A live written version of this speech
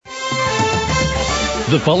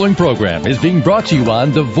The following program is being brought to you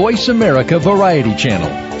on the Voice America Variety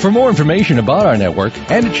Channel. For more information about our network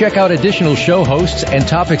and to check out additional show hosts and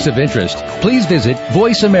topics of interest, please visit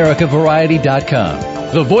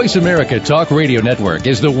voiceamericavariety.com. The Voice America Talk Radio Network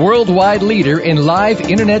is the worldwide leader in live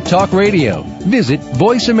Internet talk radio. Visit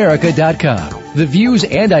voiceamerica.com. The views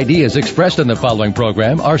and ideas expressed on the following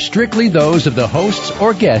program are strictly those of the hosts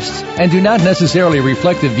or guests and do not necessarily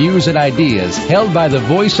reflect the views and ideas held by the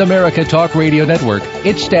Voice America Talk Radio Network,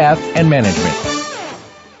 its staff, and management.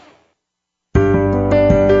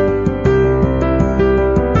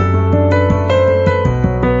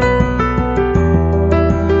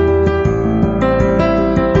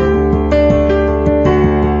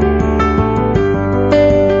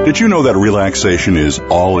 Did you know that relaxation is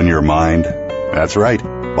all in your mind? That's right.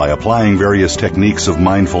 By applying various techniques of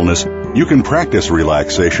mindfulness, you can practice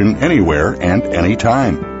relaxation anywhere and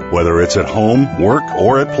anytime, whether it's at home, work,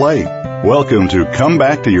 or at play. Welcome to Come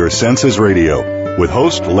Back to Your Senses Radio with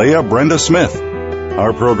host Leah Brenda Smith.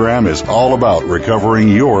 Our program is all about recovering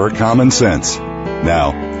your common sense.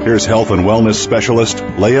 Now, here's health and wellness specialist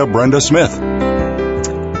Leah Brenda Smith.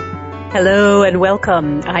 Hello and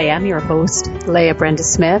welcome. I am your host, Leah Brenda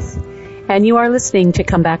Smith, and you are listening to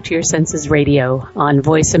Come Back to Your Senses Radio on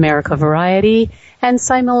Voice America Variety and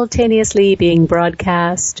simultaneously being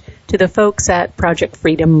broadcast to the folks at Project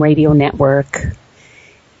Freedom Radio Network.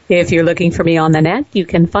 If you're looking for me on the net, you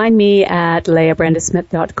can find me at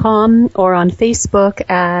leahbrendasmith.com or on Facebook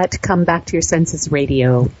at Come Back to Your Senses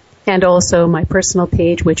Radio. And also my personal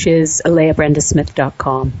page, which is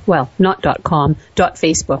leahbrendasmith.com. Well, not .com,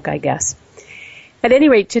 .facebook, I guess. At any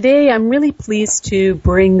rate, today I'm really pleased to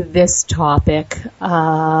bring this topic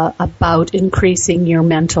about increasing your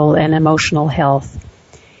mental and emotional health.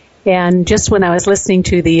 And just when I was listening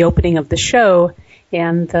to the opening of the show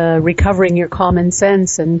and the recovering your common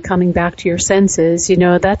sense and coming back to your senses, you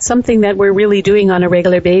know, that's something that we're really doing on a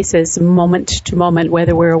regular basis, moment to moment,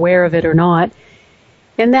 whether we're aware of it or not.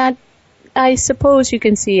 And that, I suppose you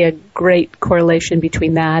can see a great correlation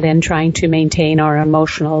between that and trying to maintain our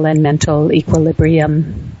emotional and mental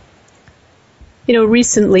equilibrium. You know,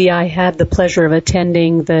 recently I had the pleasure of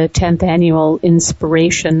attending the 10th Annual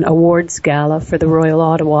Inspiration Awards Gala for the Royal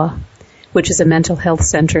Ottawa, which is a mental health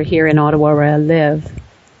center here in Ottawa where I live.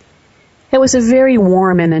 It was a very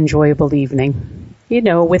warm and enjoyable evening, you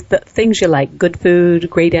know, with the things you like, good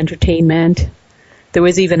food, great entertainment. There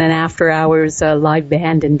was even an after-hours live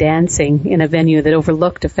band and dancing in a venue that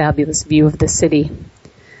overlooked a fabulous view of the city.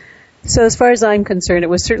 So as far as I'm concerned, it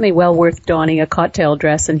was certainly well worth donning a cocktail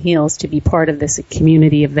dress and heels to be part of this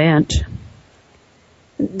community event.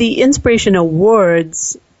 The Inspiration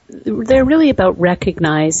Awards, they're really about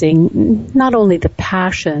recognizing not only the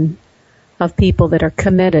passion of people that are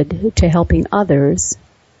committed to helping others,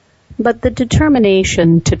 but the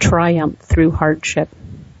determination to triumph through hardship,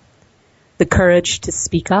 the courage to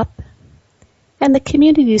speak up, and the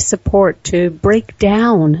community support to break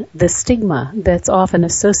down the stigma that's often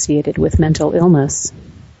associated with mental illness.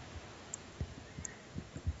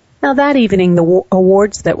 Now that evening, the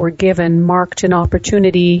awards that were given marked an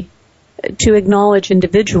opportunity to acknowledge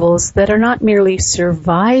individuals that are not merely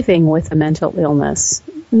surviving with a mental illness,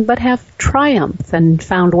 but have triumphed and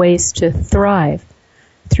found ways to thrive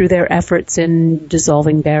through their efforts in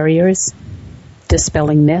dissolving barriers,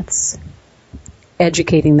 dispelling myths,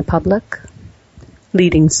 educating the public,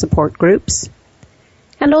 leading support groups,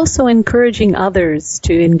 and also encouraging others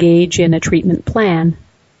to engage in a treatment plan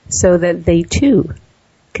so that they too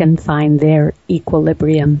can find their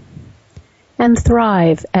equilibrium and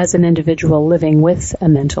thrive as an individual living with a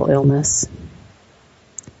mental illness.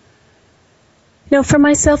 You know, for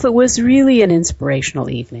myself, it was really an inspirational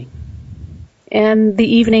evening. And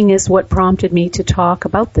the evening is what prompted me to talk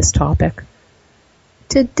about this topic,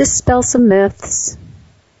 to dispel some myths.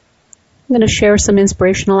 I'm going to share some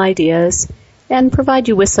inspirational ideas and provide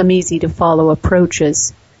you with some easy-to-follow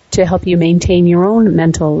approaches to help you maintain your own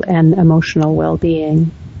mental and emotional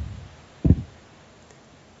well-being.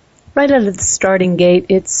 Right out of the starting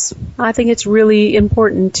gate, I think it's really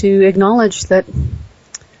important to acknowledge that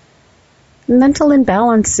mental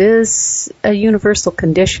imbalance is a universal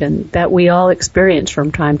condition that we all experience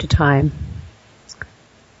from time to time.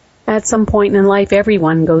 At some point in life,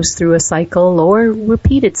 everyone goes through a cycle or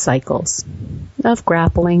repeated cycles of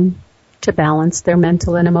grappling to balance their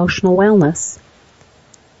mental and emotional wellness.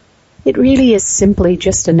 It really is simply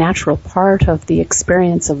just a natural part of the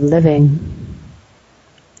experience of living.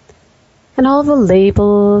 And all the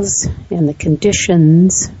labels and the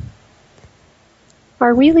conditions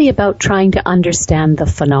are really about trying to understand the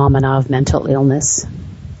phenomena of mental illness,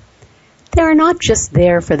 They are not just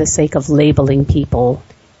there for the sake of labeling people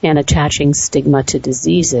and attaching stigma to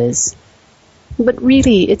diseases, but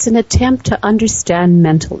really it's an attempt to understand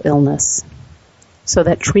mental illness so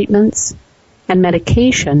that treatments and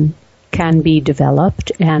medication can be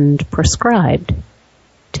developed and prescribed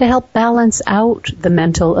to help balance out the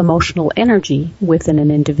mental emotional energy within an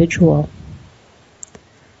individual.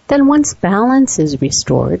 Then once balance is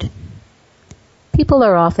restored, people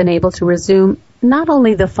are often able to resume not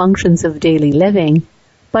only the functions of daily living,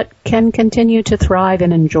 but can continue to thrive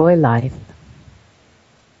and enjoy life.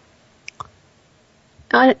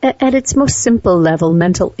 At its most simple level,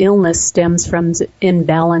 mental illness stems from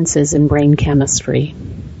imbalances in brain chemistry.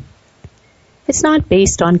 It's not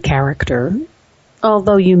based on character,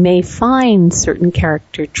 although you may find certain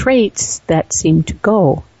character traits that seem to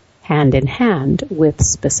go hand in hand with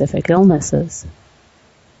specific illnesses.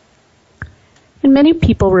 And many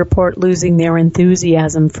people report losing their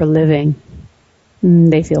enthusiasm for living.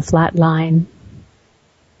 They feel flatline.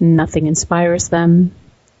 Nothing inspires them.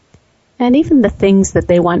 And even the things that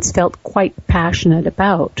they once felt quite passionate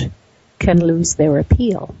about can lose their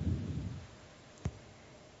appeal.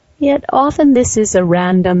 Yet often this is a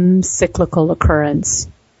random cyclical occurrence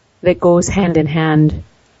that goes hand in hand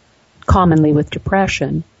commonly with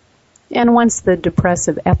depression. And once the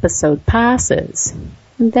depressive episode passes,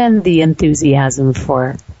 then the enthusiasm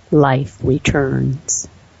for life returns.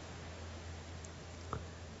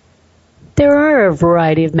 There are a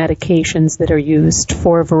variety of medications that are used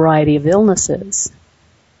for a variety of illnesses.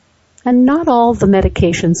 And not all the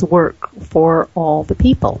medications work for all the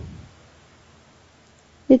people.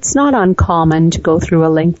 It's not uncommon to go through a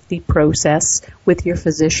lengthy process with your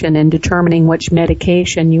physician in determining which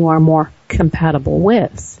medication you are more compatible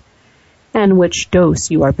with and which dose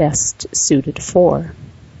you are best suited for.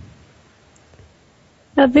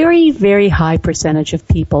 A very, very high percentage of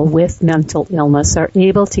people with mental illness are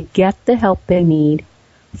able to get the help they need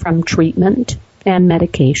from treatment and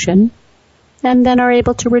medication, and then are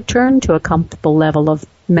able to return to a comfortable level of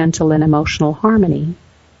mental and emotional harmony.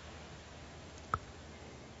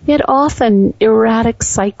 Yet often erratic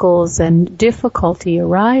cycles and difficulty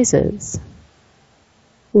arises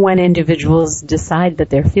when individuals decide that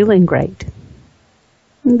they're feeling great.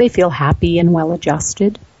 They feel happy and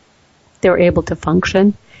well-adjusted. They're able to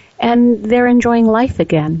function, and they're enjoying life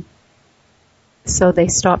again. So they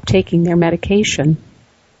stop taking their medication.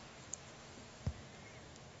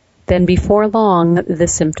 Then before long, the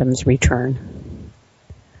symptoms return.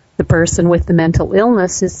 The person with the mental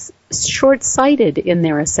illness is short-sighted in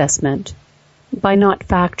their assessment by not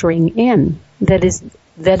factoring in that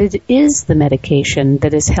it is the medication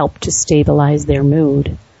that has helped to stabilize their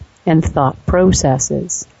mood and thought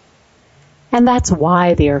processes. And that's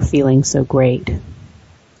why they are feeling so great.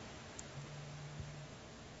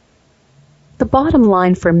 The bottom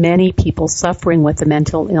line for many people suffering with a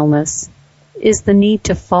mental illness is the need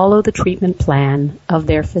to follow the treatment plan of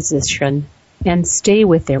their physician and stay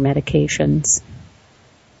with their medications.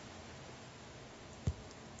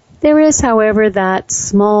 There is, however, that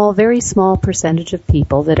small, very small percentage of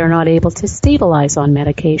people that are not able to stabilize on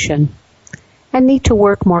medication and need to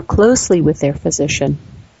work more closely with their physician,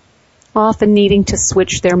 often needing to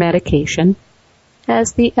switch their medication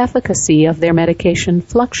as the efficacy of their medication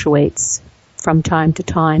fluctuates from time to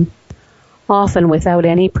time, often without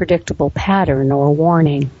any predictable pattern or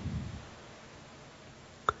warning.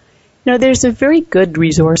 There's a very good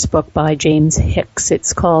resource book by James Hicks.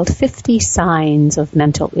 It's called 50 Signs of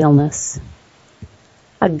Mental Illness,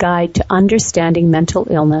 a guide to understanding mental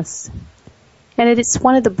illness. And it's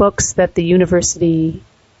one of the books that the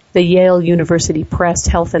Yale University Press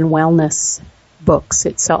Health and Wellness books.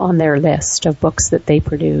 It's on their list of books that they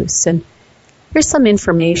produce. And there's some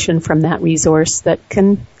information from that resource that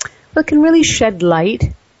can really shed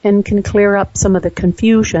light and can clear up some of the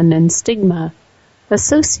confusion and stigma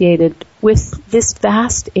associated with this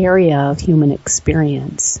vast area of human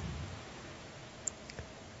experience.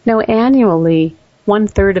 Now, annually,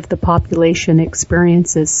 1/3 of the population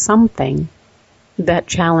experiences something that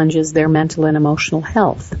challenges their mental and emotional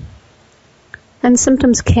health. And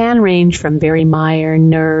symptoms can range from very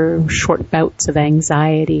minor, short bouts of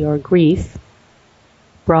anxiety or grief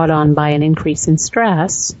brought on by an increase in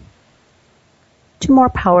stress to more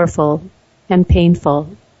powerful and painful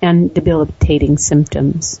and debilitating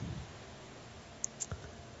symptoms.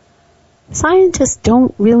 Scientists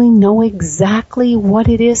don't really know exactly what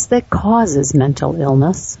it is that causes mental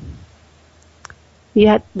illness.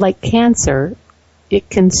 Yet, like cancer, it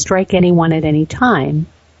can strike anyone at any time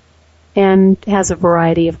and has a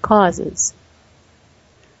variety of causes.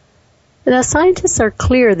 Now, scientists are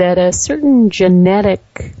clear that a certain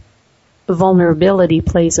genetic vulnerability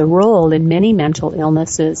plays a role in many mental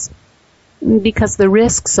illnesses because the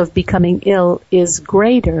risks of becoming ill is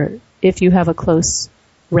greater if you have a close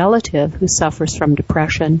relative who suffers from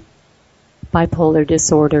depression, bipolar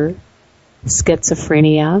disorder,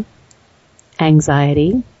 schizophrenia,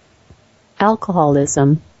 anxiety,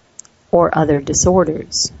 alcoholism, or other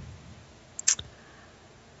disorders.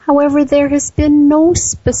 However, there has been no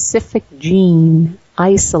specific gene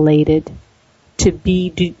isolated to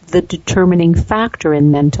be the determining factor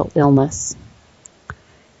in mental illness.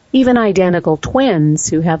 Even identical twins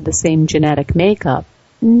who have the same genetic makeup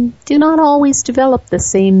do not always develop the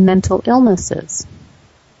same mental illnesses.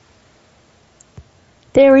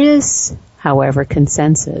 There is, however,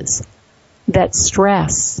 consensus that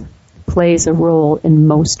stress plays a role in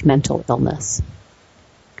most mental illness.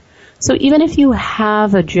 So even if you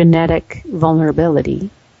have a genetic vulnerability,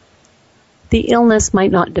 the illness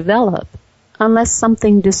might not develop unless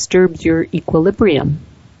something disturbs your equilibrium.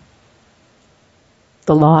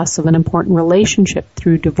 The loss of an important relationship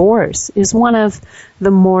through divorce is one of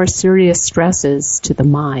the more serious stresses to the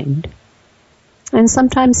mind. And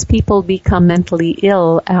sometimes people become mentally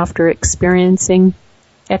ill after experiencing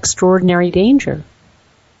extraordinary danger.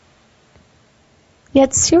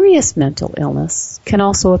 Yet serious mental illness can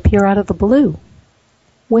also appear out of the blue,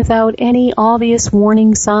 without any obvious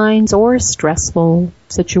warning signs or stressful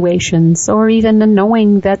situations, or even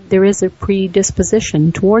knowing that there is a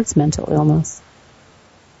predisposition towards mental illness.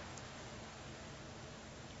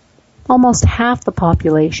 Almost half the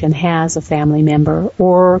population has a family member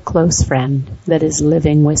or close friend that is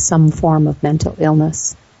living with some form of mental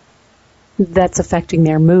illness that's affecting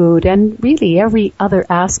their mood and really every other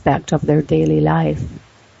aspect of their daily life.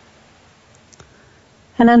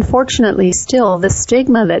 And unfortunately still, the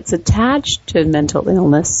stigma that's attached to mental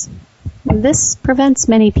illness, this prevents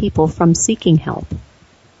many people from seeking help.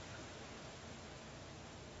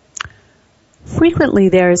 Frequently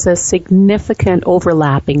there's a significant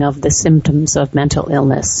overlapping of the symptoms of mental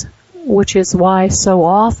illness, which is why so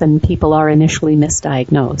often people are initially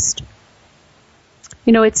misdiagnosed.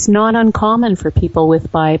 You know, it's not uncommon for people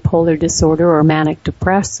with bipolar disorder or manic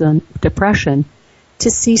depression to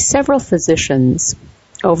see several physicians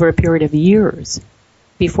over a period of years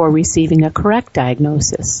before receiving a correct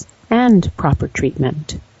diagnosis and proper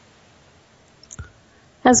treatment.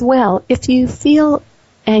 As well, if you feel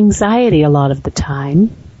anxiety a lot of the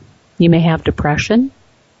time, you may have depression,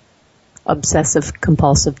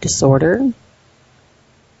 obsessive-compulsive disorder,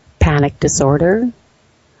 panic disorder,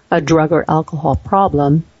 a drug or alcohol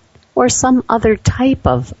problem, or some other type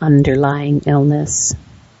of underlying illness.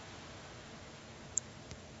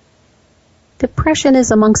 Depression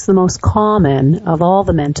is amongst the most common of all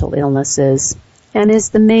the mental illnesses and is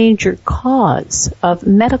the major cause of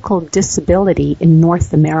medical disability in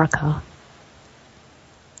North America.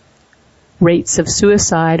 Rates of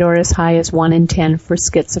suicide are as high as 1 in 10 for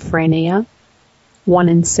schizophrenia, 1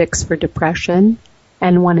 in 6 for depression,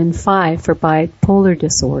 and 1 in 5 for bipolar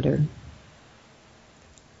disorder.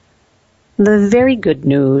 The very good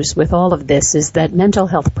news with all of this is that mental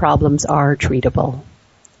health problems are treatable.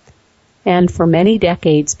 And for many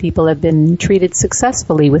decades, people have been treated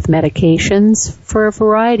successfully with medications for a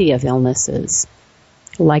variety of illnesses,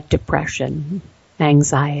 like depression,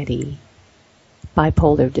 anxiety,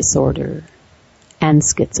 bipolar disorder, and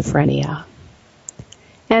schizophrenia.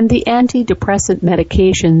 And the antidepressant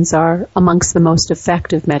medications are amongst the most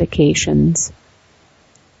effective medications.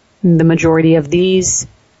 The majority of the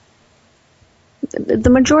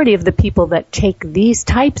people that take these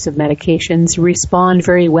types of medications respond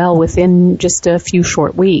very well within just a few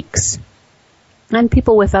short weeks. And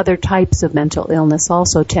people with other types of mental illness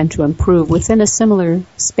also tend to improve within a similar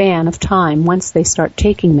span of time once they start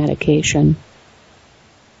taking medication.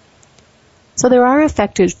 So there are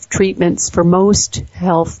effective treatments for most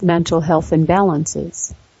mental health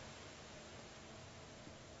imbalances.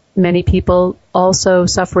 Many people also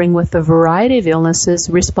suffering with a variety of illnesses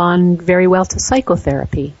respond very well to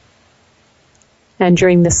psychotherapy. And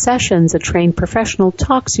during the sessions, a trained professional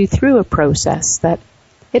talks you through a process that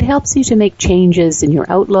it helps you to make changes in your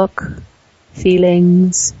outlook,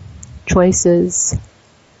 feelings, choices,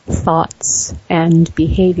 thoughts, and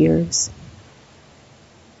behaviors.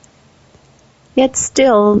 Yet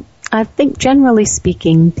still, I think generally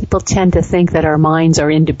speaking, people tend to think that our minds are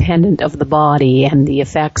independent of the body and the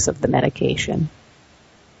effects of the medication.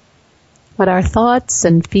 But our thoughts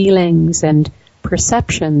and feelings and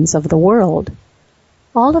perceptions of the world,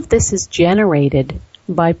 all of this is generated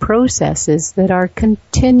by processes that are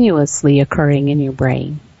continuously occurring in your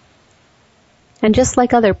brain. And just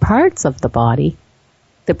like other parts of the body,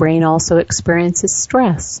 the brain also experiences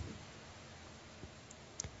stress.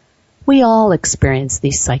 We all experience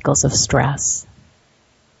these cycles of stress.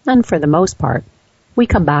 And for the most part, we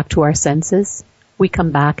come back to our senses. We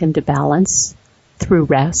come back into balance through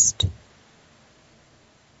rest,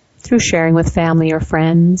 through sharing with family or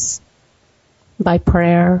friends, by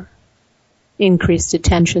prayer, increased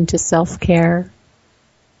attention to self-care,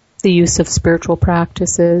 the use of spiritual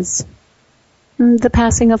practices, the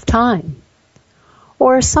passing of time,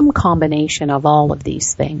 or some combination of all of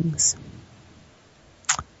these things.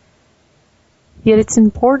 Yet it's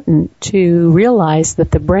important to realize that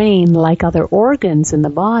the brain, like other organs in the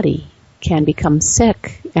body, can become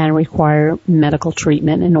sick and require medical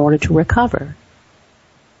treatment in order to recover.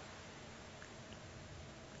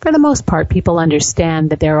 For the most part, people understand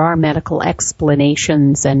that there are medical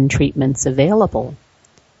explanations and treatments available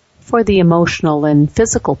for the emotional and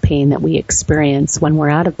physical pain that we experience when we're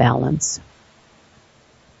out of balance.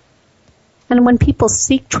 And when people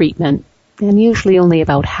seek treatment, and usually only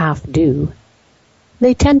about half do,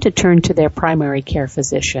 they tend to turn to their primary care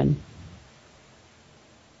physician.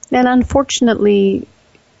 And unfortunately,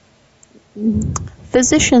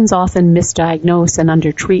 physicians often misdiagnose and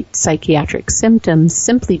undertreat psychiatric symptoms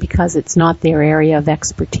simply because it's not their area of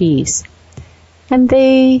expertise. And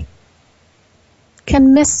they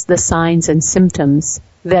can miss the signs and symptoms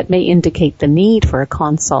that may indicate the need for a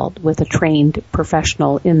consult with a trained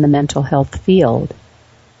professional in the mental health field.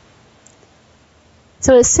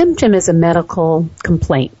 So a symptom is a medical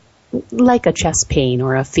complaint, like a chest pain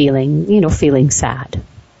or a feeling sad.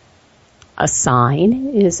 A sign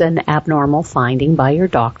is an abnormal finding by your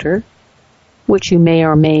doctor, which you may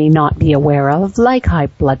or may not be aware of, like high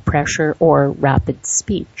blood pressure or rapid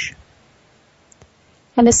speech.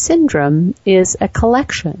 And a syndrome is a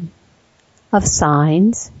collection of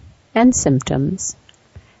signs and symptoms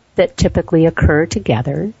that typically occur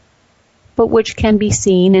together, but which can be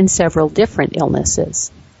seen in several different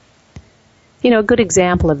illnesses. A good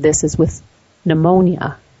example of this is with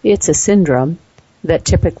pneumonia. It's a syndrome that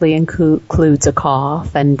typically includes a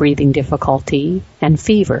cough and breathing difficulty and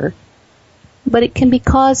fever, but it can be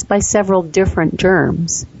caused by several different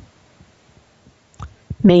germs.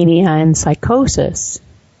 Mania and psychosis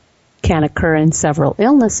can occur in several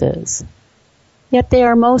illnesses, yet they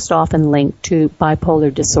are most often linked to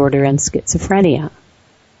bipolar disorder and schizophrenia.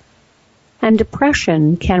 And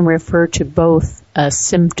depression can refer to both a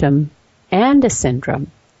symptom and a syndrome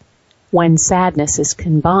when sadness is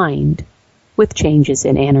combined with changes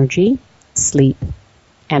in energy, sleep,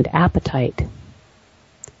 and appetite.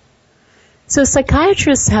 So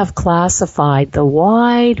psychiatrists have classified the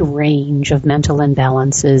wide range of mental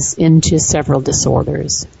imbalances into several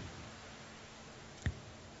disorders.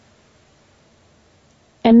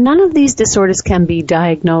 And none of these disorders can be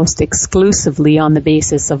diagnosed exclusively on the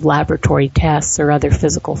basis of laboratory tests or other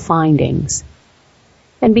physical findings.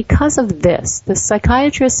 And because of this, the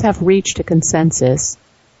psychiatrists have reached a consensus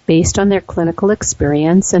based on their clinical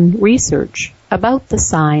experience and research about the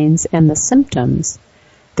signs and the symptoms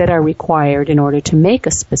that are required in order to make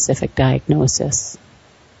a specific diagnosis.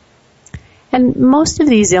 And most of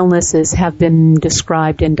these illnesses have been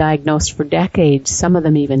described and diagnosed for decades, some of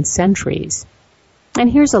them even centuries. And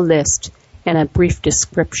here's a list and a brief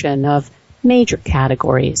description of major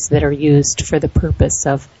categories that are used for the purpose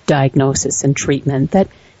of diagnosis and treatment that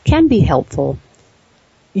can be helpful.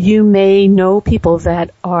 You may know people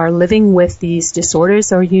that are living with these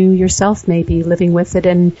disorders, or you yourself may be living with it,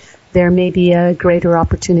 and there may be a greater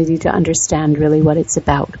opportunity to understand really what it's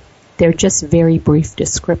about. They're just very brief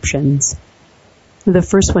descriptions. The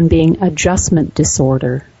first one being adjustment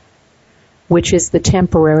disorder, which is the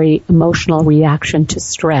temporary emotional reaction to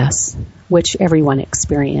stress, which everyone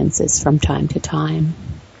experiences from time to time.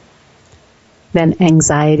 Then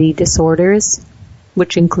anxiety disorders,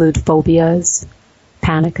 which include phobias,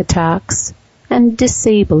 panic attacks, and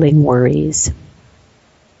disabling worries.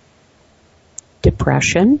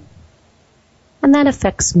 Depression, and that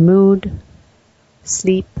affects mood,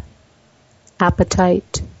 sleep,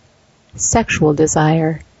 appetite, sexual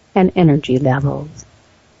desire, and energy levels.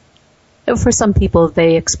 For some people,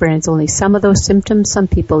 they experience only some of those symptoms. Some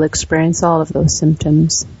people experience all of those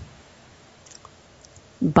symptoms.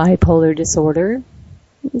 Bipolar disorder,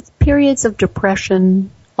 periods of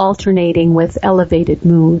depression alternating with elevated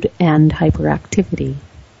mood and hyperactivity.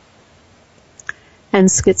 And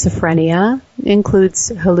schizophrenia includes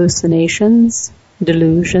hallucinations,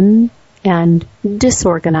 delusion, and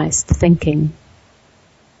disorganized thinking.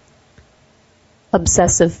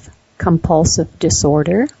 Obsessive-compulsive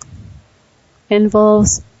disorder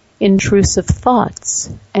involves intrusive thoughts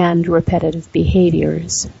and repetitive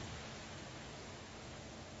behaviors.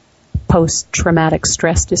 Post-traumatic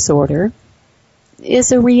stress disorder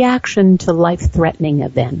is a reaction to life-threatening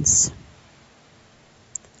events.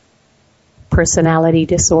 Personality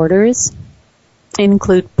disorders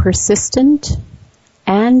include persistent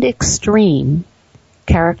and extreme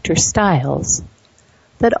character styles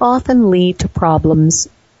that often lead to problems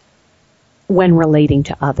when relating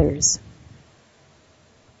to others.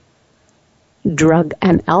 Drug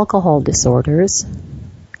and alcohol disorders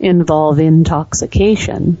involve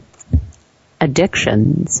intoxication,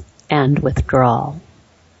 addictions, and withdrawal.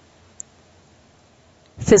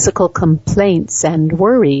 Physical complaints and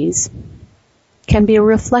worries can be a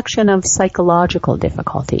reflection of psychological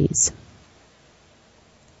difficulties.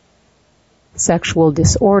 Sexual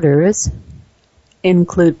disorders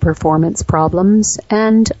include performance problems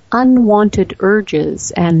and unwanted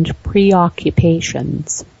urges and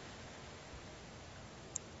preoccupations.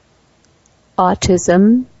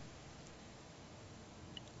 Autism,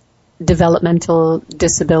 developmental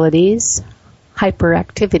disabilities,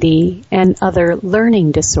 hyperactivity, and other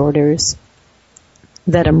learning disorders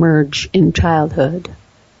that emerge in childhood.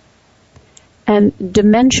 And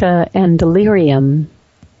dementia and delirium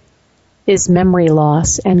is memory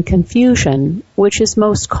loss and confusion, which is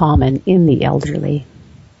most common in the elderly.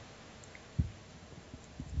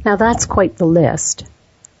 Now that's quite the list,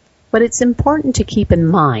 but it's important to keep in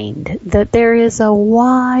mind that there is a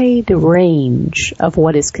wide range of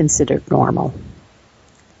what is considered normal.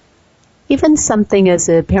 Even something as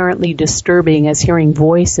apparently disturbing as hearing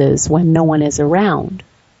voices when no one is around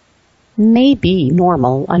may be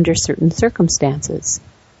normal under certain circumstances.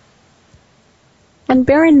 And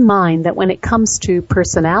bear in mind that when it comes to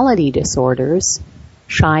personality disorders,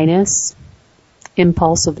 shyness,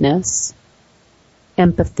 impulsiveness,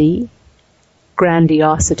 empathy,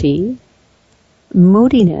 grandiosity,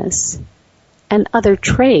 moodiness, and other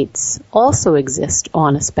traits also exist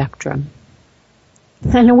on a spectrum.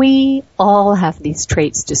 And we all have these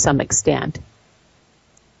traits to some extent.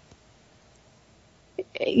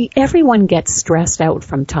 Everyone gets stressed out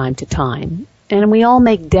from time to time, and we all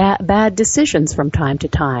make bad decisions from time to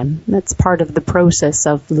time. That's part of the process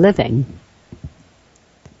of living.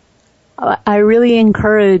 I really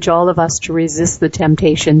encourage all of us to resist the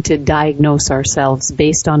temptation to diagnose ourselves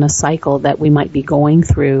based on a cycle that we might be going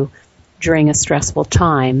through during a stressful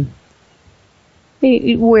time,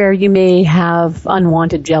 where you may have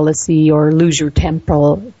unwanted jealousy or lose your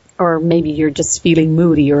temper, or maybe you're just feeling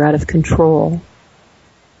moody or out of control.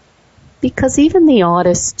 Because even the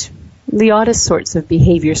oddest sorts of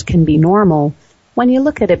behaviors can be normal when you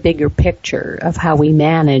look at a bigger picture of how we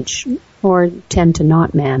manage or tend to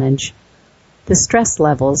not manage the stress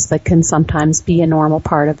levels that can sometimes be a normal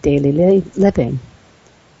part of daily living.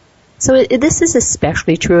 So this is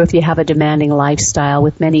especially true if you have a demanding lifestyle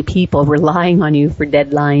with many people relying on you for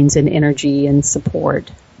deadlines and energy and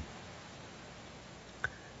support.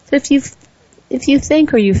 So if you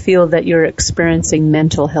think or you feel that you're experiencing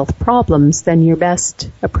mental health problems, then your best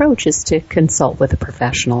approach is to consult with a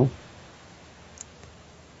professional.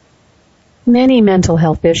 Many mental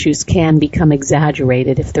health issues can become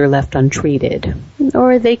exaggerated if they're left untreated,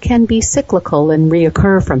 or they can be cyclical and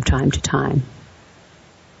reoccur from time to time.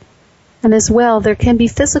 And as well, there can be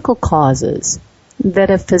physical causes that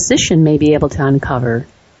a physician may be able to uncover.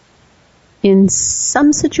 In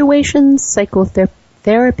some situations,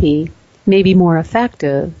 psychotherapy may be more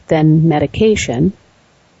effective than medication.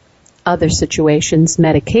 Other situations,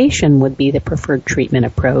 medication would be the preferred treatment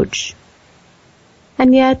approach.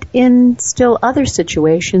 And yet, in still other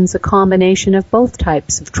situations, a combination of both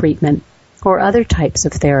types of treatment or other types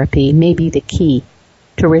of therapy may be the key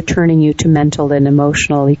to returning you to mental and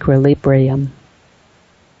emotional equilibrium.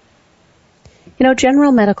 You know,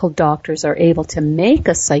 general medical doctors are able to make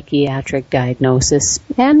a psychiatric diagnosis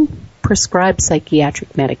and prescribe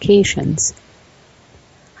psychiatric medications.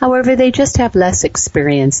 However, they just have less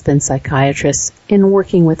experience than psychiatrists in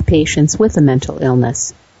working with patients with a mental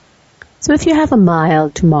illness. So if you have a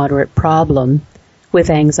mild to moderate problem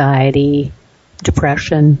with anxiety,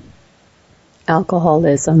 depression,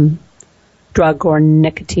 alcoholism, drug or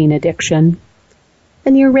nicotine addiction,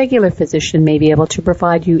 then your regular physician may be able to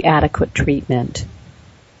provide you adequate treatment.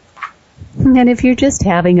 And if you're just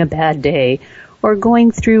having a bad day or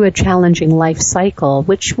going through a challenging life cycle,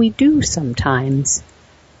 which we do sometimes,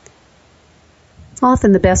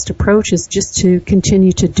 often the best approach is just to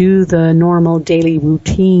continue to do the normal daily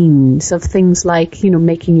routines of things like,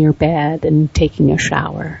 making your bed and taking a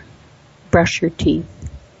shower, brush your teeth,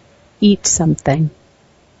 eat something.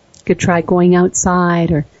 You could try going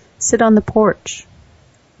outside or sit on the porch,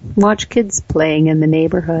 watch kids playing in the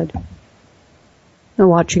neighborhood, or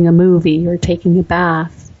watching a movie or taking a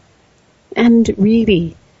bath. And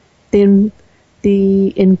really, the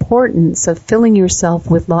the importance of filling yourself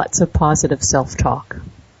with lots of positive self-talk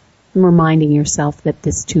and reminding yourself that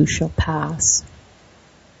this too shall pass.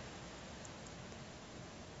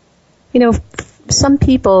 You know, some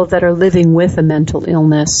people that are living with a mental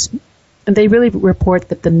illness, they really report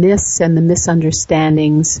that the myths and the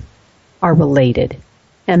misunderstandings are related,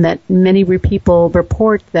 and that many people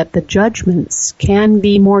report that the judgments can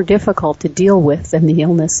be more difficult to deal with than the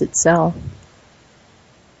illness itself.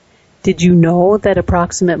 Did you know that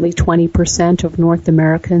approximately 20% of North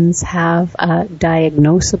Americans have a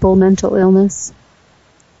diagnosable mental illness?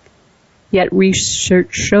 Yet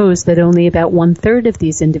research shows that only about 1/3 of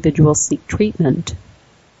these individuals seek treatment.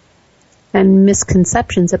 And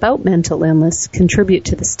misconceptions about mental illness contribute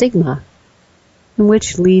to the stigma,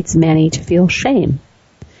 which leads many to feel shame,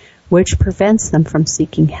 which prevents them from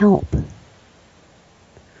seeking help.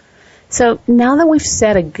 So now that we've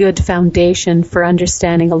set a good foundation for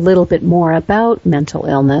understanding a little bit more about mental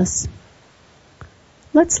illness,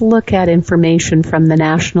 let's look at information from the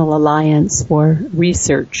National Alliance for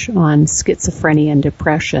Research on Schizophrenia and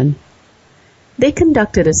Depression. They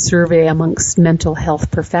conducted a survey amongst mental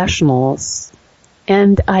health professionals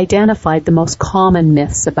and identified the most common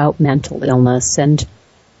myths about mental illness, and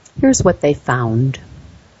here's what they found.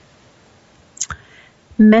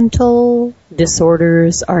 Mental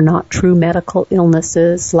disorders are not true medical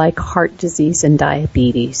illnesses like heart disease and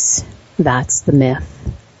diabetes. That's the myth.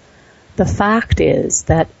 The fact is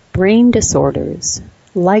that brain disorders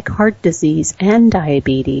like heart disease and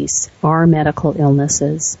diabetes are medical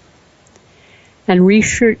illnesses. And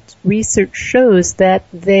research shows that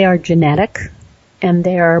they are genetic and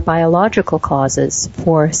they are biological causes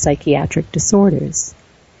for psychiatric disorders,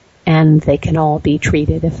 and they can all be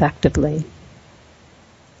treated effectively.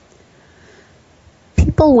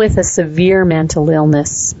 People with a severe mental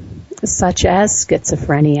illness, such as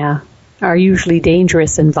schizophrenia, are usually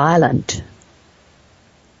dangerous and violent.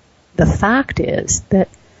 The fact is that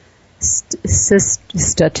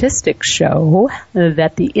statistics show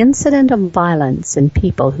that the incidence of violence in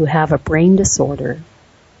people who have a brain disorder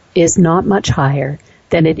is not much higher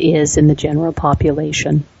than it is in the general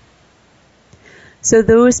population. So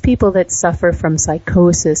those people that suffer from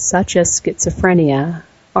psychosis such as schizophrenia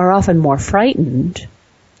are often more frightened,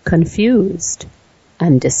 confused,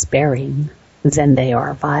 and despairing than they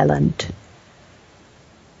are violent.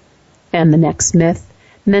 And the next myth,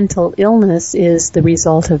 mental illness is the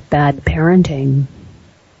result of bad parenting.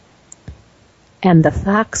 And the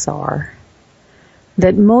facts are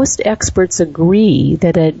that most experts agree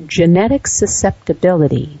that a genetic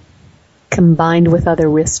susceptibility combined with other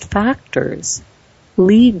risk factors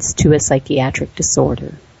leads to a psychiatric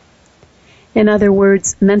disorder. In other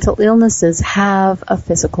words, mental illnesses have a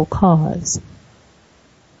physical cause.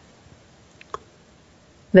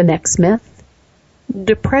 The next myth,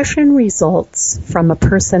 depression results from a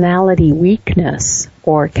personality weakness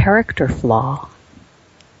or character flaw,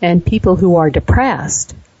 and people who are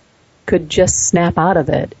depressed could just snap out of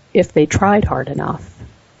it if they tried hard enough.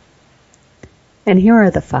 And here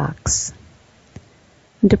are the facts.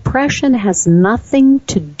 Depression has nothing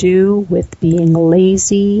to do with being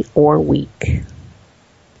lazy or weak.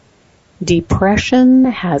 Depression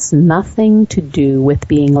has nothing to do with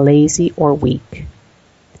being lazy or weak.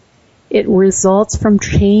 It results from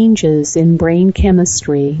changes in brain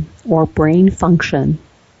chemistry or brain function,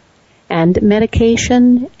 and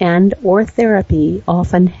medication and or therapy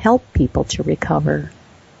often help people to recover.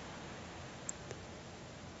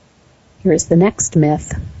 Here's the next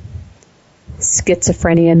myth.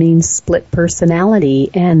 Schizophrenia means split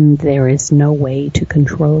personality, and there is no way to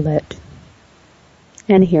control it.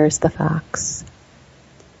 And here's the facts.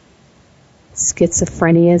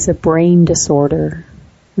 Schizophrenia is a brain disorder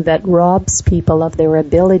that robs people of their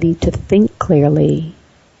ability to think clearly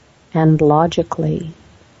and logically.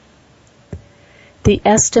 The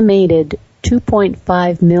estimated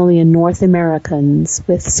 2.5 million North Americans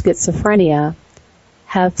with schizophrenia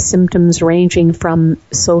have symptoms ranging from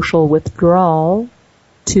social withdrawal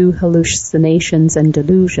to hallucinations and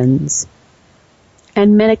delusions.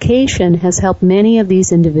 And medication has helped many of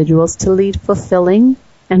these individuals to lead fulfilling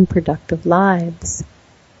and productive lives.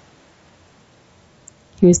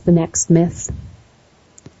 Here's the next myth.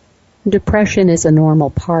 Depression is a normal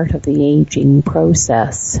part of the aging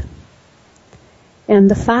process.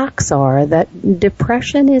 And the facts are that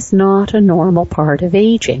depression is not a normal part of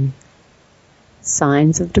aging.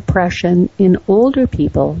 Signs of depression in older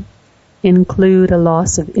people include a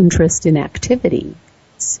loss of interest in activities,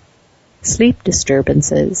 sleep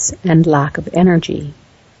disturbances, and lack of energy.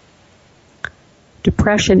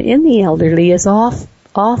 Depression in the elderly is often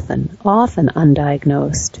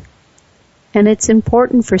undiagnosed. And it's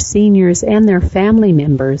important for seniors and their family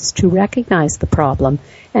members to recognize the problem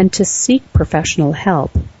and to seek professional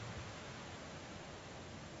help.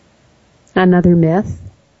 Another myth: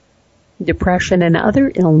 depression and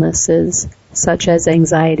other illnesses, such as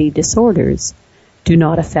anxiety disorders, do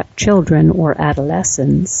not affect children or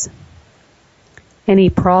adolescents. Any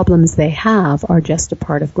problems they have are just a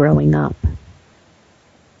part of growing up.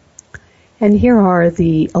 And here are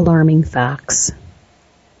the alarming facts.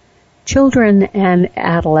 Children and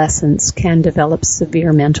adolescents can develop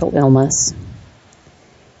severe mental illness.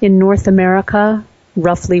 In North America,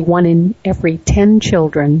 roughly 1 in every 10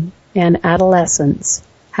 children and adolescents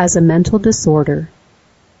has a mental disorder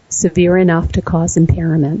severe enough to cause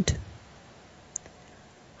impairment.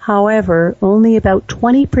 However, only about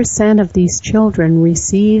 20% of these children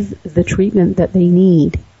receive the treatment that they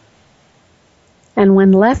need. And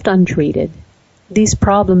when left untreated, these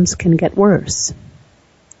problems can get worse.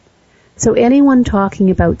 So anyone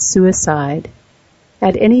talking about suicide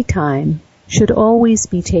at any time should always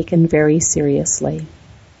be taken very seriously.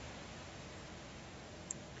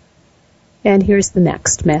 And here's the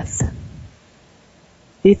next myth.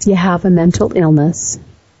 If you have a mental illness,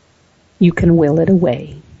 you can will it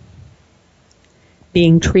away.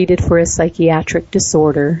 Being treated for a psychiatric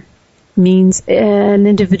disorder means an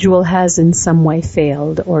individual has in some way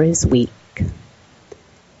failed or is weak.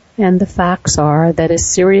 And the facts are that a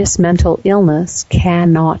serious mental illness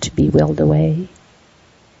cannot be willed away.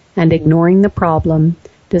 And ignoring the problem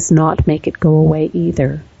does not make it go away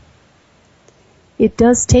either. It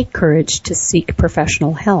does take courage to seek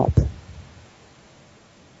professional help.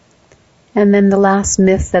 And then the last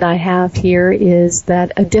myth that I have here is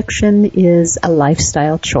that addiction is a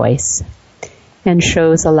lifestyle choice and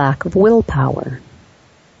shows a lack of willpower.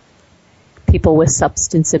 People with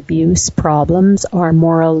substance abuse problems are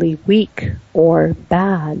morally weak or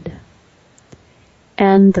bad.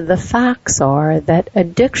 And the facts are that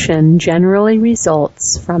addiction generally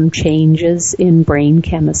results from changes in brain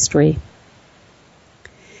chemistry.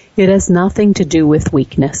 It has nothing to do with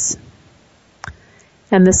weakness.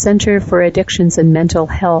 And the Center for Addictions and Mental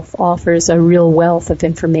Health offers a real wealth of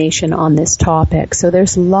information on this topic. So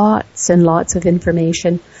there's lots and lots of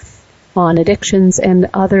information on addictions and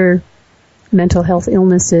other mental health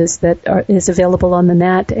illnesses that is available on the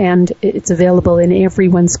net, and it's available in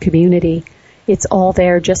everyone's community. It's all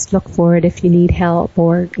there. Just look for it if you need help,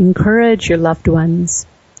 or encourage your loved ones.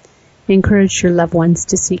 Encourage your loved ones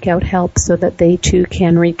to seek out help so that they too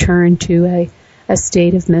can return to a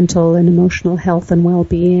state of mental and emotional health and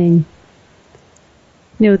well-being.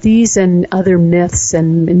 You know, these and other myths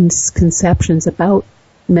and misconceptions about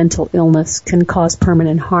mental illness can cause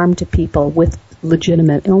permanent harm to people with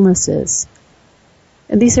legitimate illnesses.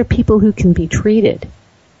 And these are people who can be treated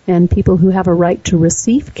and people who have a right to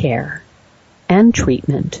receive care and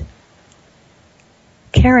treatment.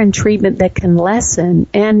 Care and treatment that can lessen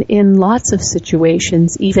and in lots of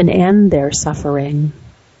situations even end their suffering.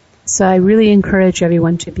 So I really encourage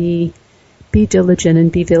everyone to be diligent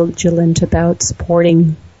and be vigilant about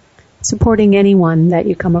supporting anyone that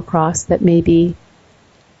you come across that may be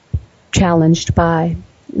challenged by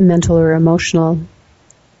mental or emotional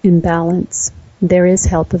imbalance. There is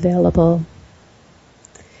help available.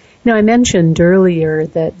 Now, I mentioned earlier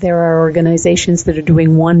that there are organizations that are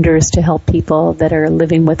doing wonders to help people that are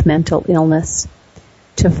living with mental illness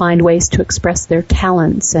to find ways to express their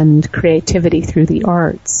talents and creativity through the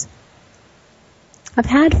arts. I've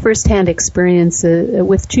had firsthand experience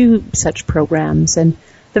with 2 such programs, and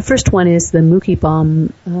the first one is the Mookie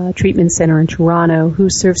Baum Treatment Center in Toronto, who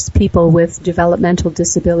serves people with developmental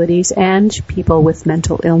disabilities and people with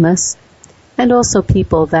mental illness, and also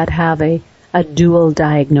people that have a dual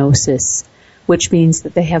diagnosis, which means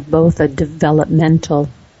that they have both a developmental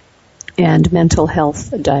and mental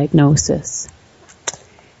health diagnosis.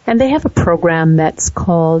 And they have a program that's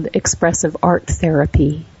called Expressive Art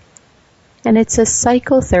Therapy. And it's a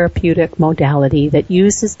psychotherapeutic modality that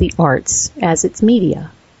uses the arts as its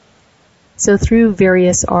media. So through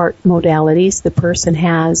various art modalities, the person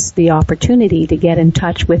has the opportunity to get in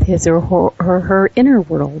touch with his or her inner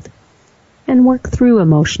world and work through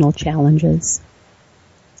emotional challenges.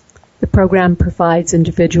 The program provides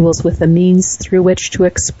individuals with a means through which to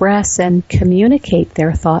express and communicate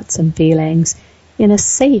their thoughts and feelings in a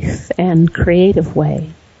safe and creative way.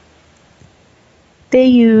 They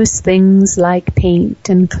use things like paint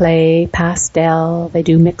and clay, pastel, they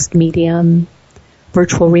do mixed medium,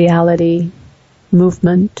 virtual reality,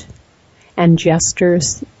 movement, and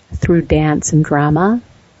gestures through dance and drama,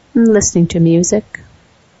 and listening to music,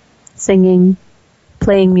 singing,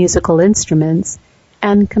 playing musical instruments,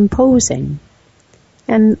 and composing.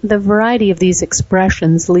 And the variety of these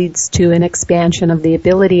expressions leads to an expansion of the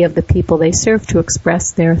ability of the people they serve to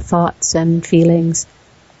express their thoughts and feelings,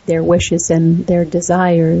 their wishes and their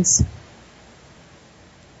desires.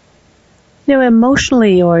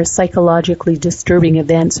 Emotionally or psychologically disturbing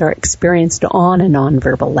events are experienced on a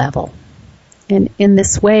nonverbal level. And in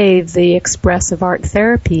this way, the expressive art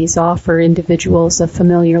therapies offer individuals a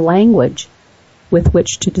familiar language with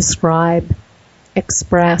which to describe,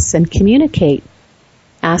 express, and communicate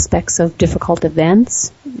aspects of difficult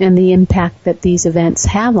events and the impact that these events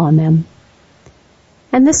have on them.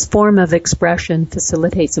 And this form of expression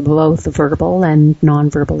facilitates both verbal and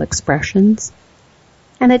nonverbal expressions,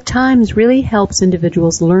 and at times really helps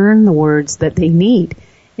individuals learn the words that they need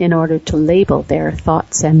in order to label their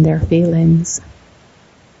thoughts and their feelings.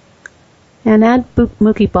 And at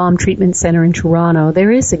Mookie Baum Treatment Center in Toronto,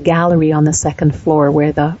 there is a gallery on the second floor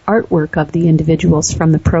where the artwork of the individuals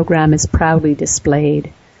from the program is proudly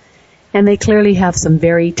displayed. And they clearly have some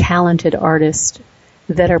very talented artists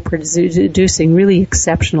that are producing really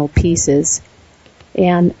exceptional pieces.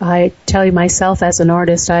 And I tell you myself, as an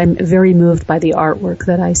artist, I'm very moved by the artwork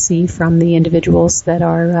that I see from the individuals that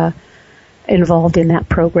are involved in that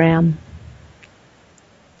program.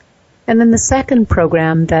 And then the second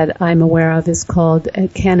program that I'm aware of is called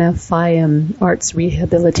Kenafayim Arts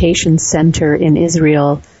Rehabilitation Center in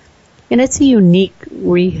Israel. And it's a unique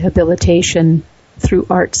rehabilitation through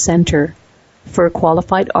art center for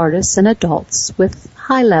qualified artists and adults with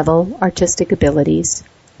high-level artistic abilities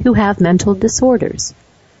who have mental disorders,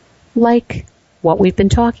 like what we've been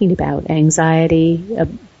talking about: anxiety,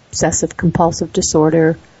 obsessive-compulsive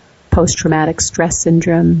disorder, post-traumatic stress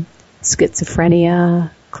syndrome, schizophrenia,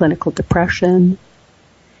 clinical depression.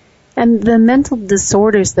 And the mental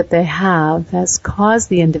disorders that they have has caused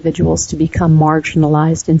the individuals to become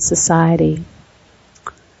marginalized in society.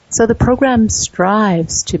 So the program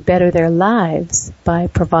strives to better their lives by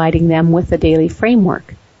providing them with a daily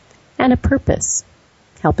framework and a purpose,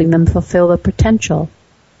 helping them fulfill their potential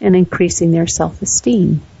and increasing their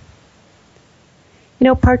self-esteem.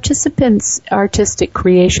 Participants' artistic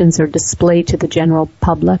creations are displayed to the general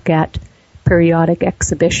public at periodic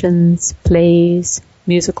exhibitions, plays,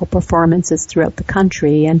 musical performances throughout the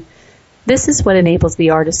country, and this is what enables the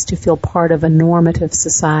artists to feel part of a normative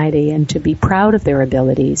society and to be proud of their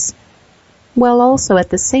abilities, while also at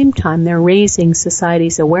the same time they're raising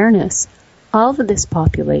society's awareness of this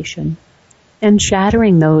population and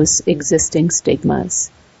shattering those existing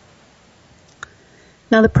stigmas.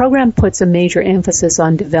 Now, the program puts a major emphasis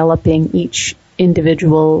on developing each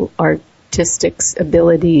individual artistic's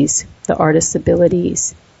abilities, the artist's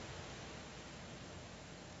abilities.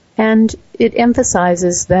 And it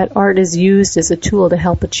emphasizes that art is used as a tool to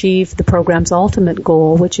help achieve the program's ultimate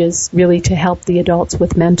goal, which is really to help the adults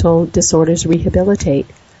with mental disorders rehabilitate,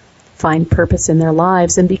 find purpose in their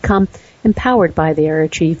lives, and become empowered by their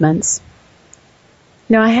achievements.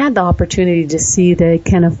 I had the opportunity to see the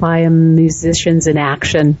Kenafayim musicians in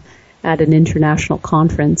action at an international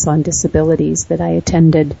conference on disabilities that I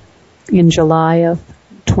attended in July of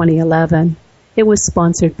 2011. It was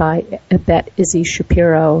sponsored by Bet Izzy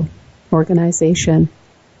Shapiro organization.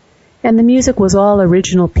 And the music was all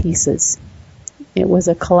original pieces. It was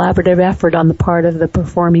a collaborative effort on the part of the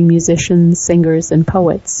performing musicians, singers, and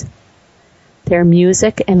poets. Their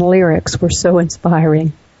music and lyrics were so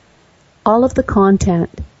inspiring. All of the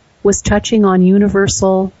content was touching on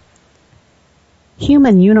universal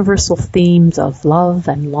themes of love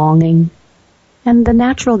and longing, and the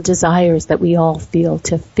natural desires that we all feel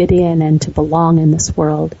to fit in and to belong in this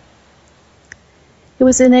world. It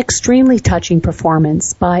was an extremely touching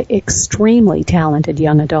performance by extremely talented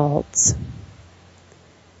young adults.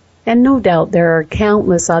 And no doubt there are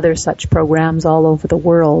countless other such programs all over the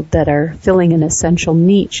world that are filling an essential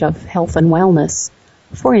niche of health and wellness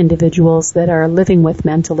for individuals that are living with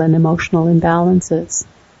mental and emotional imbalances.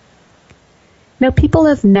 Now, people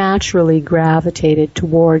have naturally gravitated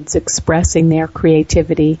towards expressing their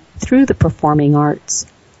creativity through the performing arts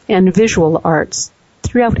and visual arts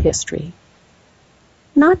throughout history,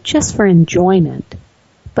 not just for enjoyment,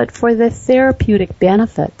 but for the therapeutic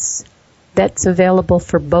benefits that's available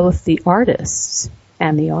for both the artists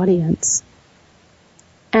and the audience.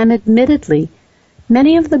 And admittedly,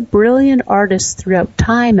 many of the brilliant artists throughout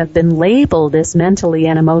time have been labeled as mentally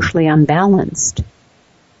and emotionally unbalanced.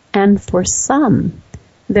 And for some,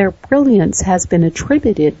 their brilliance has been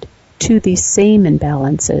attributed to these same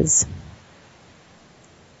imbalances.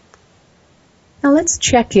 Now let's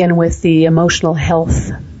check in with the emotional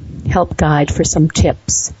health help guide for some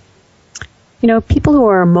tips. People who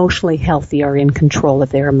are emotionally healthy are in control of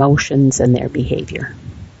their emotions and their behavior.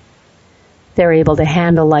 They're able to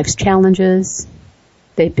handle life's challenges,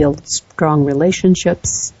 they build strong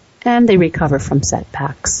relationships, and they recover from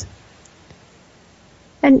setbacks.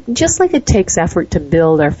 And just like it takes effort to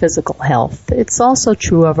build our physical health, it's also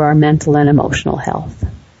true of our mental and emotional health.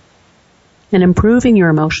 And improving your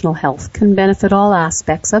emotional health can benefit all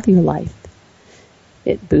aspects of your life.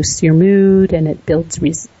 It boosts your mood and it builds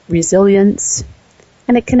resilience,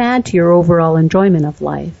 and it can add to your overall enjoyment of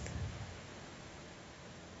life.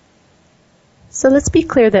 So let's be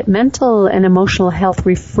clear that mental and emotional health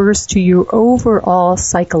refers to your overall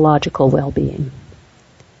psychological well-being.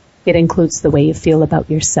 It includes the way you feel about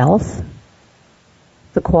yourself,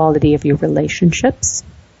 the quality of your relationships,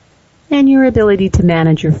 and your ability to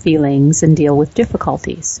manage your feelings and deal with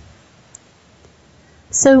difficulties.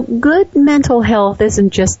 So good mental health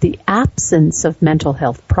isn't just the absence of mental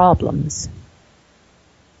health problems.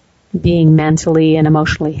 Being mentally and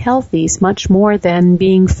emotionally healthy is much more than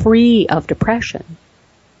being free of depression,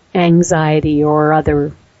 anxiety, or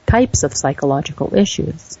other types of psychological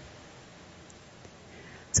issues.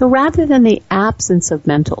 So rather than the absence of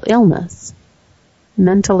mental illness,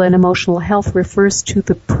 mental and emotional health refers to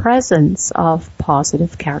the presence of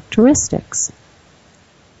positive characteristics.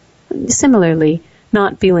 Similarly,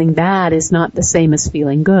 not feeling bad is not the same as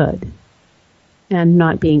feeling good. And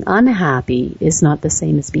not being unhappy is not the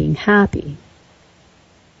same as being happy.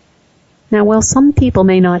 Now, while some people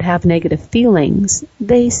may not have negative feelings,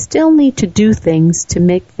 they still need to do things to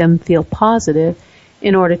make them feel positive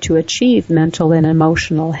in order to achieve mental and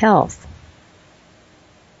emotional health.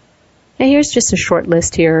 And here's just a short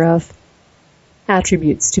list here of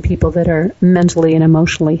attributes to people that are mentally and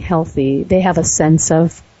emotionally healthy. They have a sense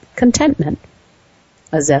of contentment,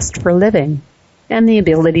 a zest for living, and the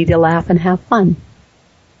ability to laugh and have fun.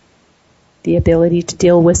 The ability to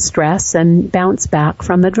deal with stress and bounce back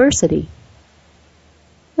from adversity.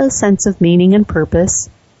 A sense of meaning and purpose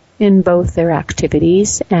in both their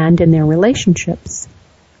activities and in their relationships.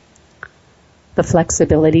 The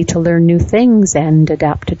flexibility to learn new things and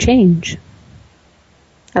adapt to change.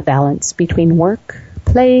 A balance between work,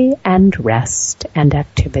 play, and rest and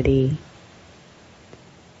activity.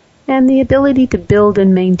 And the ability to build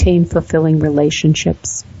and maintain fulfilling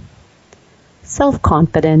relationships.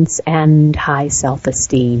 Self-confidence and high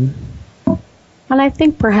self-esteem. And I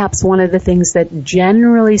think perhaps one of the things that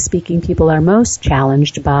generally speaking people are most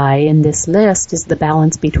challenged by in this list is the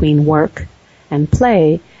balance between work and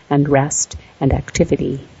play and rest and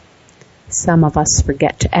activity. Some of us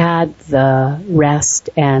forget to add the rest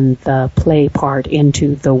and the play part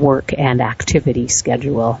into the work and activity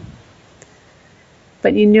schedule.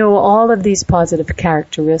 But you know, all of these positive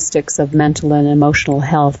characteristics of mental and emotional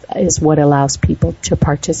health is what allows people to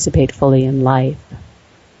participate fully in life.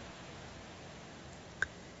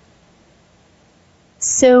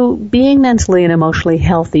 So being mentally and emotionally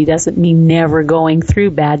healthy doesn't mean never going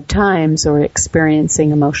through bad times or experiencing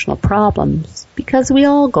emotional problems, because we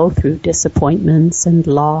all go through disappointments and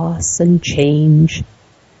loss and change,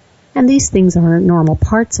 and these things are normal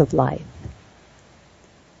parts of life.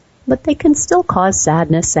 But they can still cause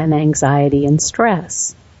sadness and anxiety and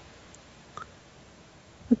stress.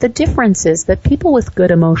 But the difference is that people with good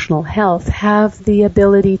emotional health have the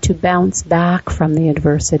ability to bounce back from the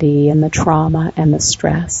adversity and the trauma and the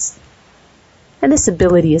stress. And this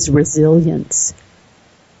ability is resilience.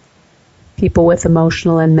 People with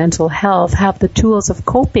emotional and mental health have the tools of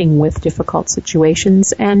coping with difficult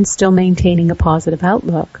situations and still maintaining a positive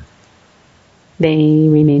outlook. They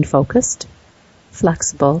remain focused,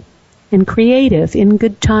 flexible, and creative in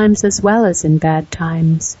good times as well as in bad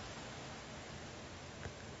times.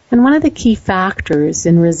 And one of the key factors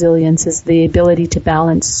in resilience is the ability to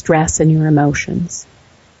balance stress and your emotions.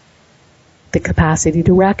 The capacity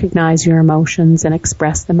to recognize your emotions and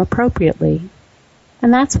express them appropriately.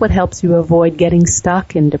 And that's what helps you avoid getting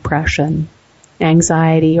stuck in depression,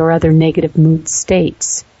 anxiety, or other negative mood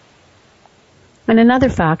states. And another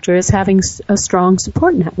factor is having a strong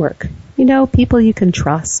support network. You know, people you can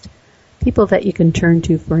trust. People that you can turn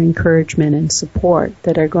to for encouragement and support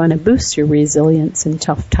that are going to boost your resilience in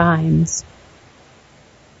tough times.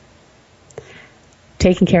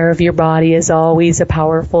 Taking care of your body is always a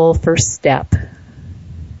powerful first step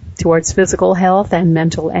towards physical health and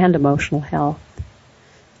mental and emotional health.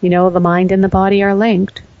 You know, the mind and the body are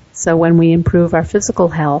linked. So when we improve our physical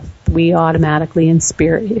health, we automatically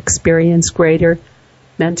experience greater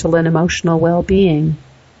mental and emotional well-being.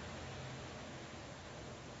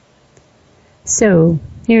 So,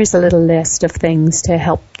 here's a little list of things to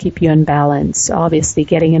help keep you in balance. Obviously,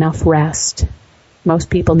 getting enough rest.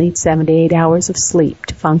 Most people need 7 to 8 hours of sleep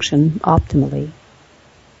to function optimally.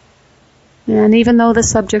 And even though the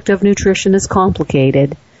subject of nutrition is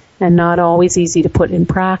complicated and not always easy to put in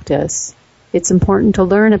practice, it's important to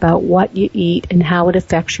learn about what you eat and how it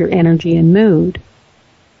affects your energy and mood.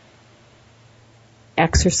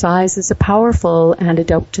 Exercise is a powerful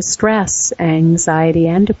antidote to stress, anxiety,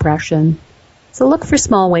 and depression. So look for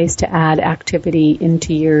small ways to add activity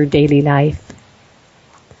into your daily life.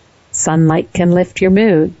 Sunlight can lift your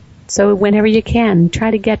mood. So whenever you can,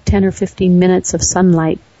 try to get 10 or 15 minutes of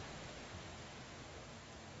sunlight.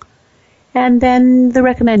 And then the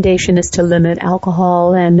recommendation is to limit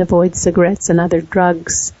alcohol and avoid cigarettes and other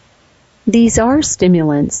drugs. These are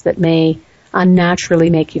stimulants that may unnaturally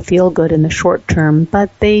make you feel good in the short term,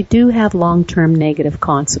 but they do have long-term negative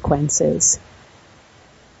consequences.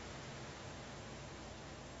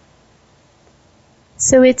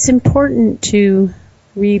 So it's important to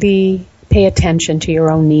really pay attention to your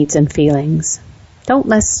own needs and feelings. Don't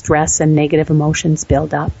let stress and negative emotions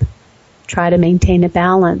build up. Try to maintain a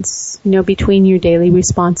balance, between your daily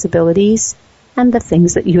responsibilities and the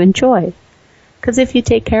things that you enjoy. Because if you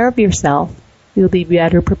take care of yourself, you'll be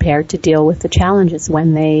better prepared to deal with the challenges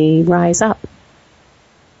when they rise up.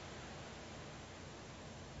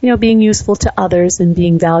 Being useful to others and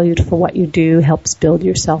being valued for what you do helps build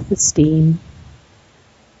your self-esteem.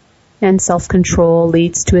 And self-control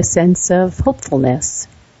leads to a sense of hopefulness,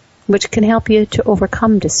 which can help you to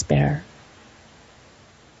overcome despair.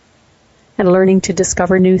 And learning to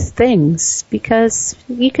discover new things, because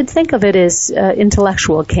you could think of it as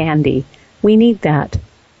intellectual candy. We need that.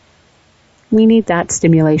 We need that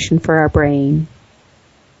stimulation for our brain.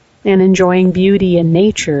 And enjoying beauty and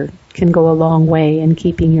nature can go a long way in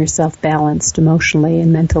keeping yourself balanced emotionally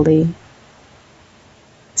and mentally.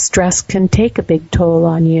 Stress can take a big toll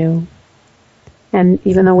on you. And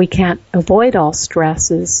even though we can't avoid all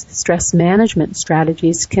stresses, stress management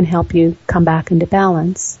strategies can help you come back into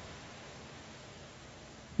balance.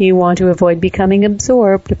 You want to avoid becoming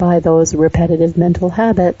absorbed by those repetitive mental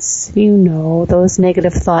habits. Those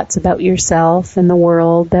negative thoughts about yourself and the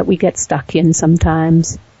world that we get stuck in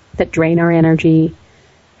sometimes, that drain our energy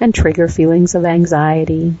and trigger feelings of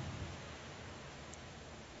anxiety.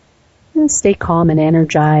 And stay calm and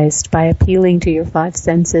energized by appealing to your five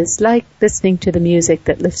senses, like listening to the music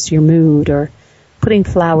that lifts your mood or putting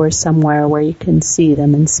flowers somewhere where you can see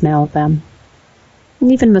them and smell them.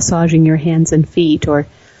 And even massaging your hands and feet or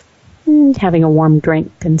having a warm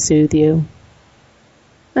drink can soothe you.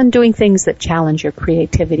 And doing things that challenge your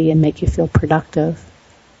creativity and make you feel productive.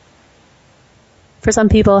 For some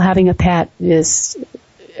people, having a pet is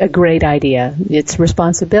a great idea. It's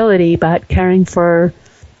responsibility, but caring for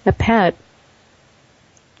a pet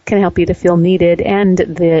can help you to feel needed, and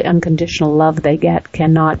the unconditional love they get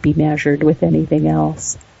cannot be measured with anything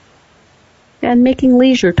else. And making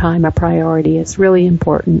leisure time a priority is really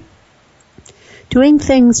important. Doing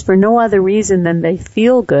things for no other reason than they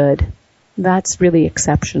feel good, that's really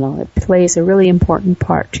exceptional. It plays a really important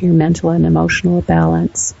part to your mental and emotional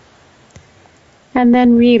balance. And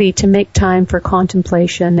then really to make time for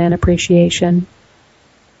contemplation and appreciation.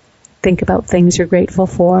 Think about things you're grateful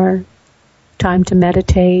for. Time to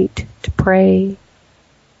meditate, to pray,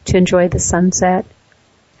 to enjoy the sunset,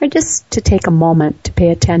 or just to take a moment to pay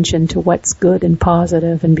attention to what's good and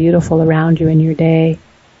positive and beautiful around you in your day.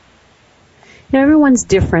 Everyone's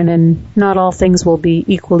different, and not all things will be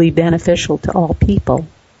equally beneficial to all people.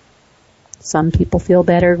 Some people feel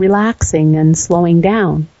better relaxing and slowing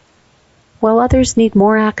down, while others need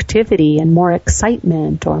more activity and more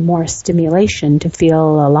excitement or more stimulation to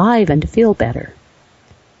feel alive and to feel better.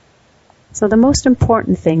 So the most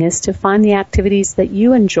important thing is to find the activities that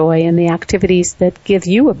you enjoy and the activities that give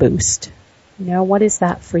you a boost. What is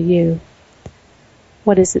that for you?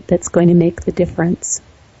 What is it that's going to make the difference?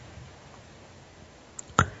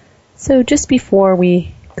 So just before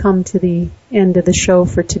we come to the end of the show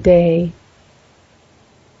for today,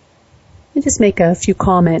 I'll just make a few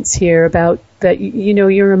comments here about that,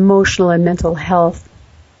 your emotional and mental health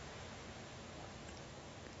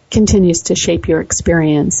continues to shape your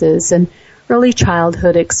experiences, and early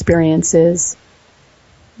childhood experiences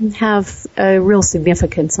have a real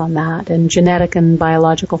significance on that, and genetic and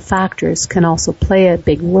biological factors can also play a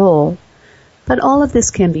big role. But all of this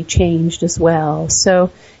can be changed as well.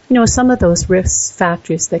 So, some of those risk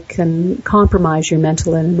factors that can compromise your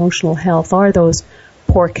mental and emotional health are those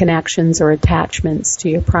poor connections or attachments to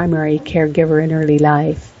your primary caregiver in early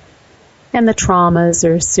life, and the traumas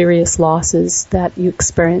or serious losses that you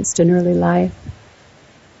experienced in early life.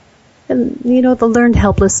 And, the learned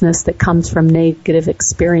helplessness that comes from negative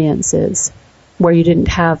experiences where you didn't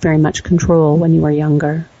have very much control when you were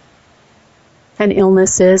younger. and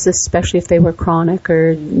illnesses, especially if they were chronic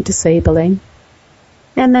or disabling.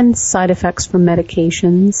 And then side effects from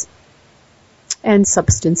medications and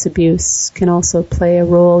substance abuse can also play a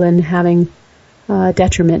role in having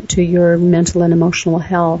detriment to your mental and emotional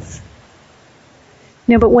health.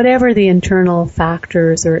 But whatever the internal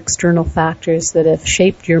factors or external factors that have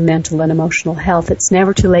shaped your mental and emotional health, it's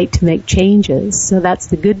never too late to make changes. So that's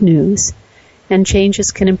the good news. And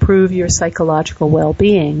changes can improve your psychological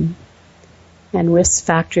well-being. And risk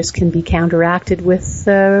factors can be counteracted with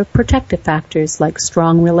protective factors like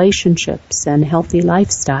strong relationships and healthy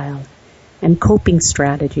lifestyle and coping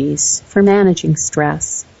strategies for managing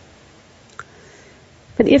stress.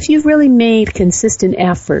 But if you've really made consistent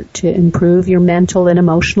effort to improve your mental and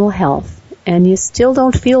emotional health and you still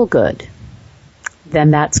don't feel good,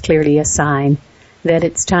 then that's clearly a sign that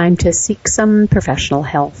it's time to seek some professional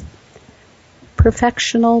help.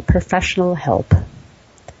 Professional help.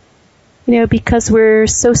 Because we're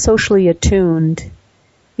so socially attuned,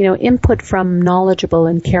 input from knowledgeable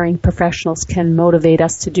and caring professionals can motivate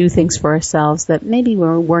us to do things for ourselves that maybe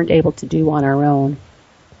we weren't able to do on our own.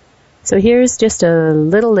 So here's just a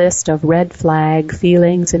little list of red flag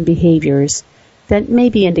feelings and behaviors that may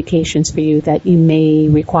be indications for you that you may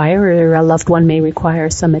require or a loved one may require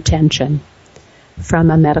some attention from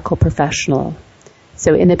a medical professional.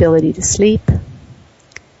 So inability to sleep,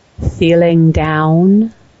 feeling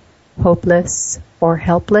down, hopeless, or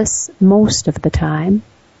helpless most of the time,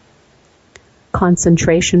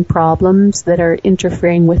 concentration problems that are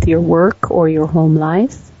interfering with your work or your home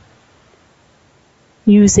life,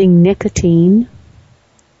 using nicotine,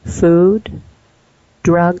 food,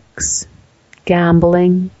 drugs,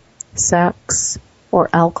 gambling, sex, or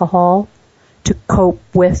alcohol to cope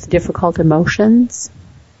with difficult emotions,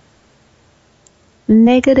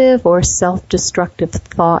 negative or self-destructive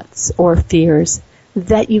thoughts or fears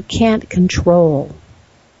that you can't control,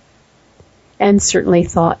 and certainly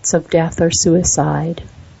thoughts of death or suicide.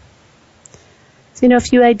 So,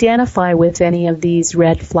 if you identify with any of these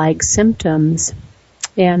red flag symptoms,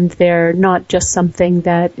 and they're not just something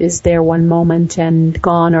that is there one moment and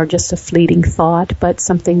gone or just a fleeting thought, but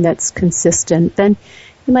something that's consistent, then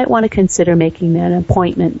you might want to consider making an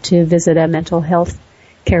appointment to visit a mental health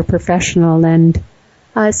care professional and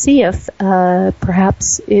see if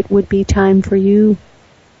perhaps it would be time for you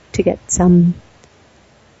to get some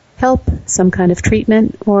help, some kind of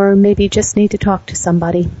treatment, or maybe just need to talk to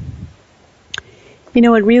somebody. It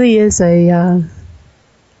really is a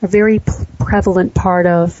very prevalent part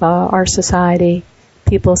of our society,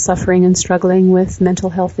 people suffering and struggling with mental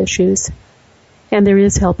health issues. And there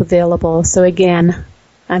is help available. So again,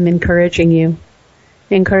 I'm encouraging you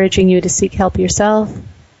to seek help yourself,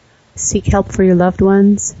 seek help for your loved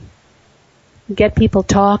ones, get people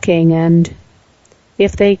talking, and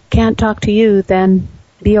if they can't talk to you, then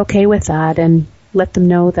be okay with that and let them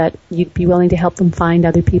know that you'd be willing to help them find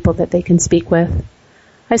other people that they can speak with.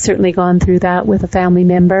 I've certainly gone through that with a family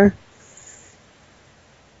member,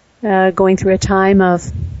 going through a time of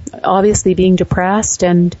obviously being depressed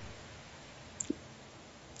and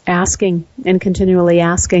asking and continually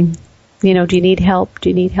asking, do you need help? Do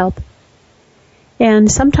you need help?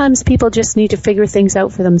 And sometimes people just need to figure things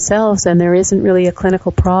out for themselves, and there isn't really a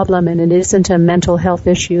clinical problem, and it isn't a mental health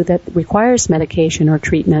issue that requires medication or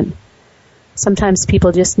treatment. Sometimes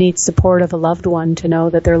people just need support of a loved one to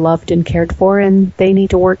know that they're loved and cared for, and they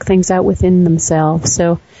need to work things out within themselves.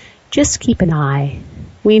 So just keep an eye.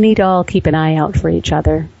 We need to all keep an eye out for each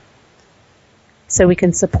other so we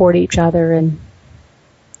can support each other in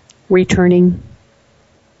returning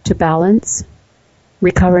to balance,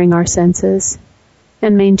 recovering our senses,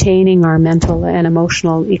 and maintaining our mental and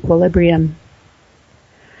emotional equilibrium.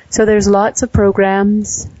 So there's lots of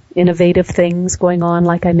programs, innovative things going on,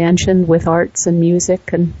 like I mentioned, with arts and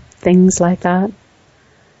music and things like that.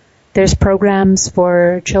 There's programs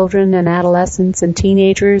for children and adolescents and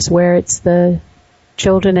teenagers where it's the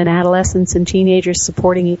children and adolescents and teenagers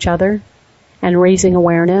supporting each other and raising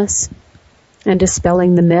awareness and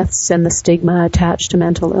dispelling the myths and the stigma attached to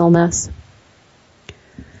mental illness.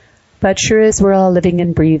 But sure as we're all living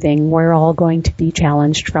and breathing, we're all going to be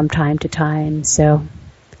challenged from time to time. So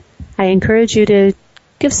I encourage you to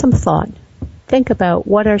give some thought. Think about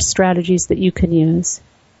what are strategies that you can use.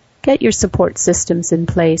 Get your support systems in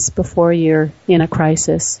place before you're in a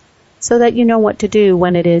crisis so that you know what to do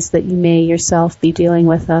when it is that you may yourself be dealing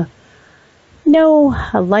with a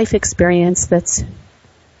life experience that's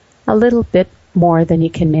a little bit more than you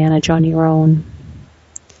can manage on your own.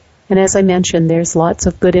 And as I mentioned, there's lots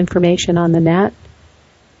of good information on the net.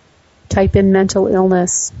 Type in mental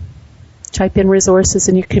illness Type in resources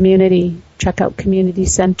in your community. Check out community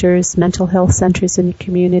centers, mental health centers in your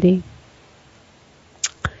community.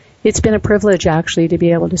 It's been a privilege, actually, to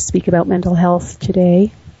be able to speak about mental health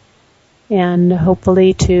today and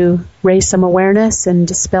hopefully to raise some awareness and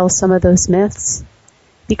dispel some of those myths,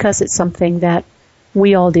 because it's something that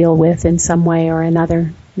we all deal with in some way or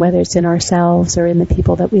another, whether it's in ourselves or in the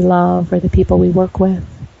people that we love or the people we work with,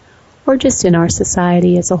 or just in our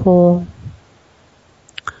society as a whole.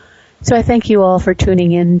 So I thank you all for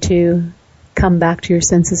tuning in to Come Back to Your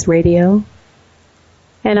Senses Radio.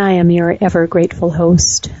 And I am your ever grateful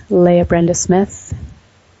host, Leah Brenda Smith.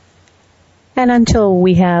 And until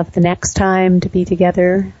we have the next time to be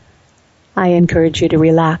together, I encourage you to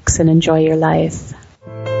relax and enjoy your life.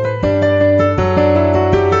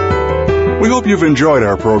 We hope you've enjoyed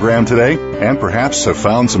our program today and perhaps have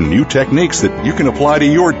found some new techniques that you can apply to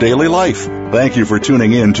your daily life. Thank you for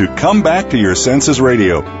tuning in to Come Back to Your Senses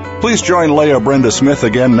Radio. Please join Leah Brenda Smith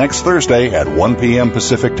again next Thursday at 1 p.m.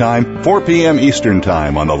 Pacific Time, 4 p.m. Eastern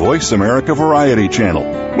Time on the Voice America Variety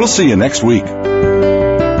Channel. We'll see you next week.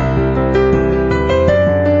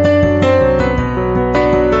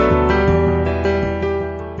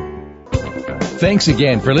 Thanks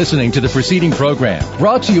again for listening to the preceding program,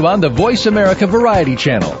 brought to you on the Voice America Variety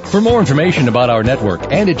Channel. For more information about our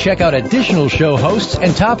network and to check out additional show hosts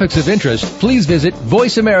and topics of interest, please visit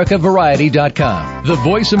voiceamericavariety.com. The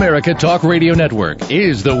Voice America Talk Radio Network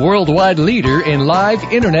is the worldwide leader in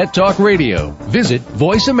live Internet talk radio. Visit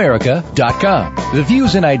voiceamerica.com. The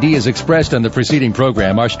views and ideas expressed on the preceding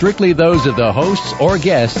program are strictly those of the hosts or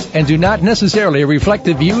guests and do not necessarily reflect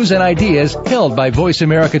the views and ideas held by Voice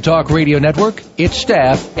America Talk Radio Network, its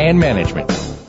staff, and management.